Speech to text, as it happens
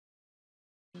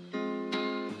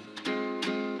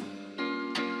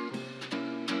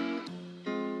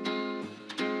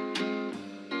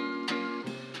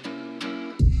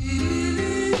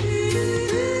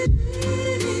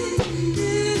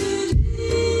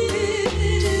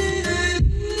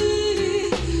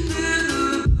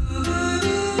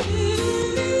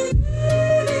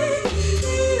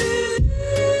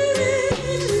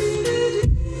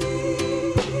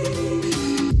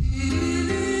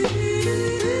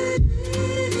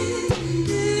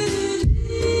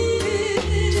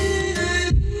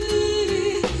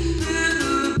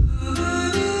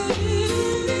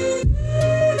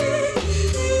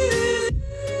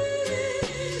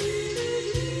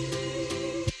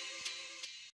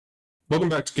Welcome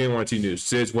back to KNYT News.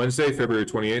 Today is Wednesday, February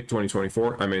 28th,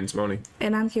 2024. I'm Aiden Simone.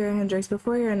 And I'm Kira Hendricks.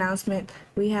 Before your announcement,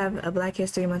 we have a Black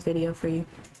History Month video for you.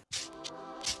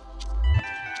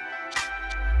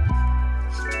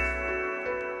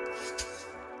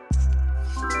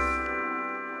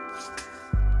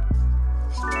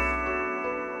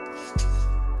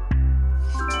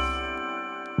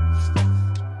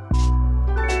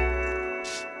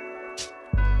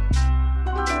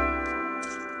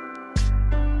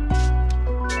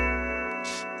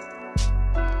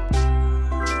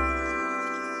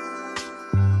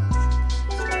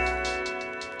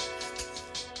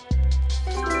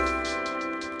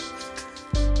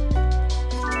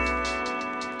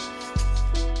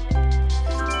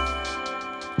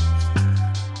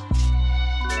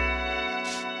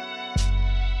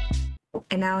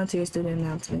 And now into your student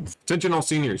announcements. Attention all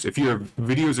seniors. If you have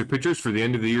videos or pictures for the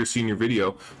end of the year senior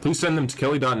video, please send them to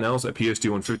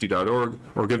kelly.nels@psd150.org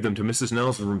or give them to Mrs.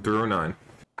 Nels in room 309.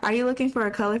 Are you looking for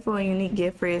a colorful and unique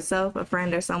gift for yourself, a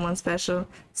friend, or someone special?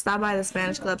 Stop by the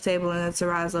Spanish Club table in the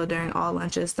Terrazzo during all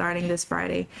lunches starting this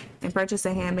Friday and purchase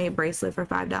a handmade bracelet for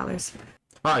 $5.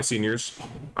 Hi seniors.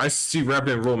 ICC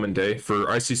Rapid Enrollment Day for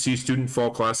ICC student fall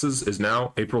classes is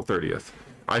now April 30th.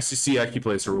 ICC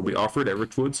Acuplacer will be offered at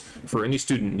Richwoods for any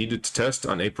student needed to test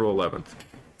on April 11th.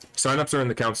 Sign-ups are in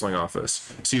the counseling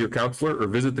office. See your counselor or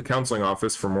visit the counseling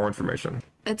office for more information.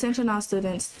 Attention all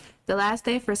students. The last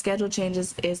day for schedule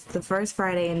changes is the first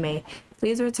Friday in May.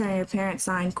 Please return your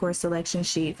parent-signed course selection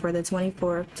sheet for the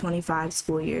 24-25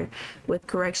 school year with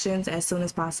corrections as soon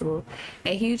as possible.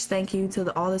 A huge thank you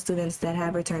to all the students that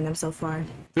have returned them so far.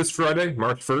 This Friday,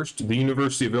 March 1st, the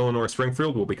University of Illinois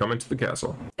Springfield will be coming to the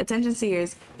castle. Attention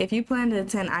seniors, if you plan to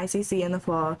attend ICC in the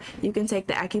fall, you can take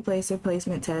the Acuplacer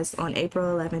placement test on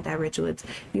April 11th at Richwoods.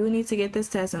 You will need to get this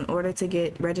test in order to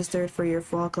get registered for your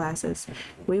fall classes.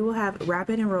 We will have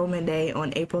Rapid Enrollment Day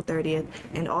on April 30th,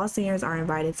 and all seniors are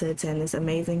invited to attend this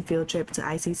amazing field trip to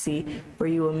ICC where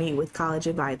you will meet with college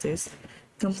advisors.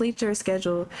 Complete your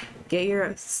schedule, get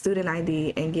your student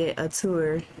ID, and get a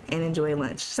tour and enjoy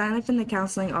lunch. Sign up in the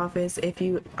counseling office if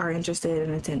you are interested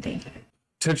in attending.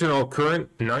 Attention all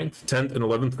current 9th, 10th, and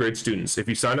 11th grade students. If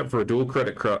you sign up for a dual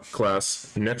credit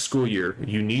class next school year,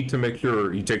 you need to make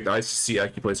sure you take the ICC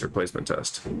Acuplacer placement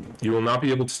test. You will not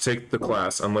be able to take the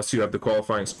class unless you have the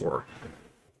qualifying score.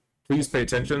 Please pay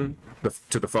attention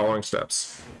to the following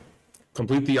steps.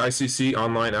 Complete the ICC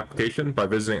online application by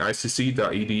visiting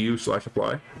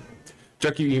icc.edu/apply.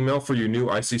 Check your email for your new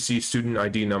ICC student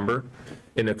ID number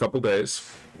in a couple days.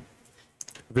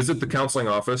 Visit the counseling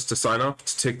office to sign up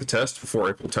to take the test before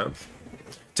April 10th.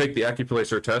 Take the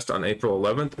Acuplacer test on April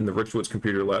 11th in the Richwoods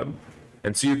Computer Lab.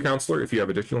 And see your counselor if you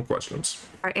have additional questions.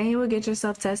 Our annual Get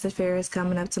Yourself Tested fair is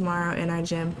coming up tomorrow in our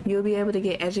gym. You'll be able to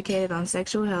get educated on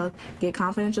sexual health, get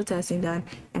confidential testing done,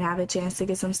 and have a chance to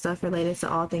get some stuff related to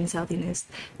all things healthiness.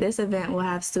 This event will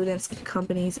have students,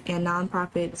 companies, and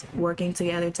nonprofits working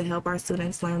together to help our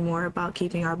students learn more about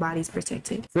keeping our bodies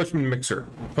protected. Freshman mixer,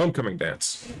 homecoming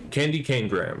dance, candy cane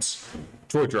grams,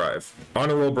 toy drive,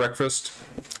 honor roll breakfast,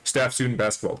 staff student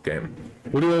basketball game.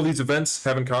 What do all these events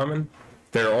have in common?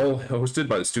 They're all hosted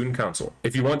by the Student Council.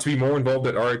 If you want to be more involved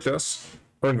at RHS,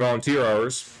 earn volunteer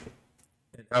hours,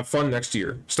 and have fun next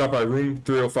year, stop by room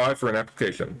 305 for an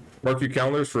application. Mark your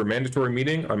calendars for a mandatory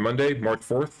meeting on Monday, March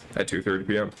 4th at 2:30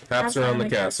 p.m. Haps around the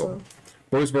castle.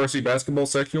 Boys varsity basketball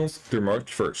sectionals through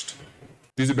March 1st.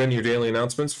 These have been your daily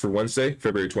announcements for Wednesday,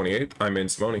 February 28th. I'm Aiden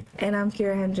Simone. And I'm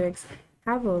Kira Hendricks.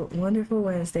 Have a wonderful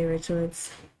Wednesday, Richwoods.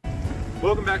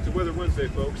 Welcome back to Weather Wednesday,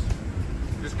 folks.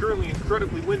 It's currently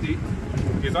incredibly windy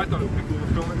because I thought it would be cool to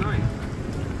film at night.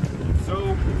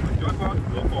 So, I thought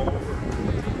we'll fall over.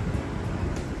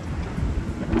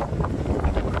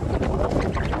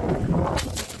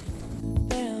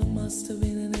 There must have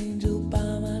been an angel by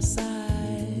my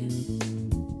side.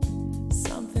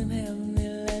 Something heavenly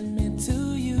led me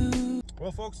to you.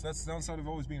 Well, folks, that's the downside of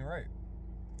always being right.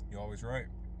 You're always right.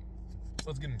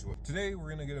 Let's get into it. Today, we're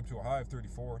going to get up to a high of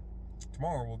 34.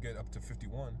 Tomorrow, we'll get up to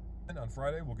 51. And on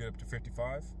Friday, we'll get up to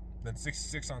 55, then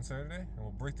 66 on Saturday, and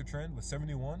we'll break the trend with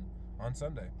 71 on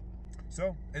Sunday.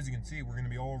 So, as you can see, we're going to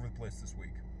be all over the place this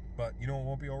week. But you know what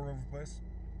won't be all over the place?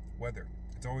 Weather.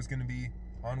 It's always going to be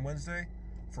on Wednesday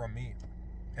from me,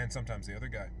 and sometimes the other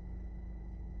guy.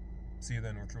 See you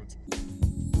then, Richwoods.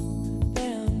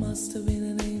 There must have been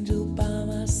an angel by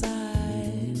my side.